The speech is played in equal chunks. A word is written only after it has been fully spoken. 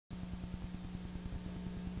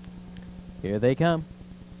Here they come.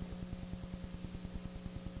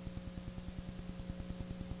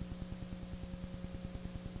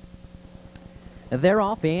 They're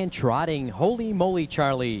off and trotting. Holy Moly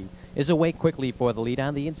Charlie is away quickly for the lead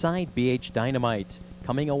on the inside. BH Dynamite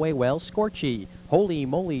coming away well. Scorchy. Holy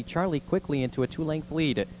Moly Charlie quickly into a 2-length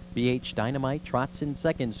lead. BH Dynamite trots in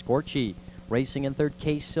second. Scorchy racing in third.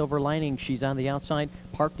 Case Silver Lining. She's on the outside.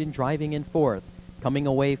 Parked and driving in fourth. Coming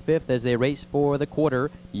away fifth as they race for the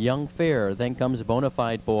quarter. Young Fair. Then comes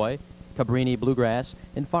Bonafide Boy. Cabrini Bluegrass.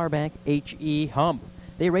 And far back H.E. Hump.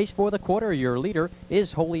 They race for the quarter. Your leader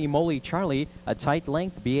is Holy Moly Charlie. A tight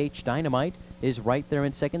length. BH Dynamite is right there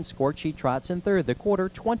in second. Scorchy trots in third. The quarter,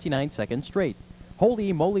 29 seconds straight.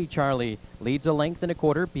 Holy Moly Charlie leads a length and a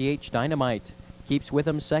quarter. BH Dynamite keeps with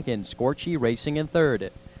him second. Scorchy racing in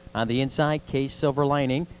third. On the inside, Case Silver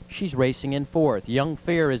Lining. She's racing in fourth. Young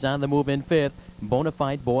Fair is on the move in fifth.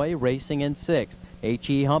 Bonafide Boy racing in sixth.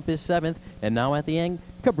 H.E. Hump is seventh. And now at the end,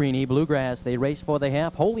 Cabrini Bluegrass. They race for the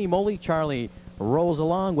half. Holy Moly Charlie rolls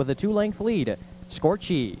along with a 2-length lead.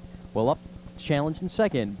 Scorchy will up challenge in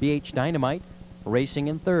second. BH Dynamite racing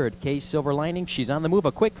in third. Case Silver Lining, she's on the move.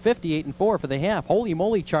 A quick 58 4 for the half. Holy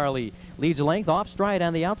Moly Charlie leads a length off stride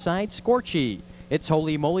on the outside. Scorchy. It's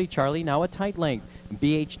Holy Moly Charlie, now a tight length.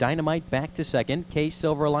 BH Dynamite back to second. Case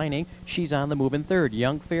Silver Lining, she's on the move in third.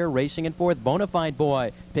 Young Fair racing in fourth. Bonafide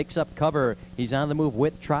Boy picks up cover. He's on the move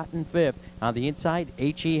with trot in fifth. On the inside,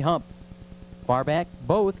 H.E. Hump. Far back,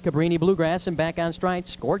 both Cabrini Bluegrass and back on stride,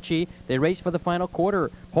 Scorchy. They race for the final quarter.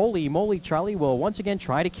 Holy Moly Charlie will once again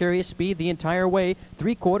try to carry a speed the entire way.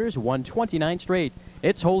 3/4, 129 straight.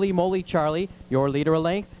 It's Holy Moly Charlie, your leader a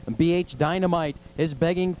length. BH Dynamite is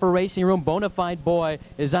begging for racing room. Bonafide Boy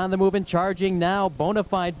is on the move and charging now.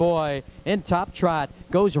 Bonafide Boy in top trot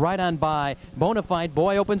goes right on by. Bonafide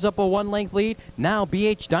Boy opens up a 1-length lead. Now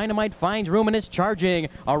BH Dynamite finds room and is charging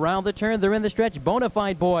around the turn. They're in the stretch.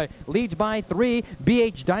 Bonafide Boy leads by 3.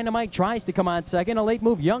 BH Dynamite tries to come on second. A late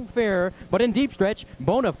move, Young Fair, but in deep stretch,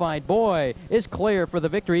 Bonafide Boy is clear for the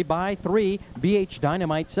victory by 3. BH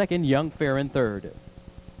Dynamite second, Young Fair in third.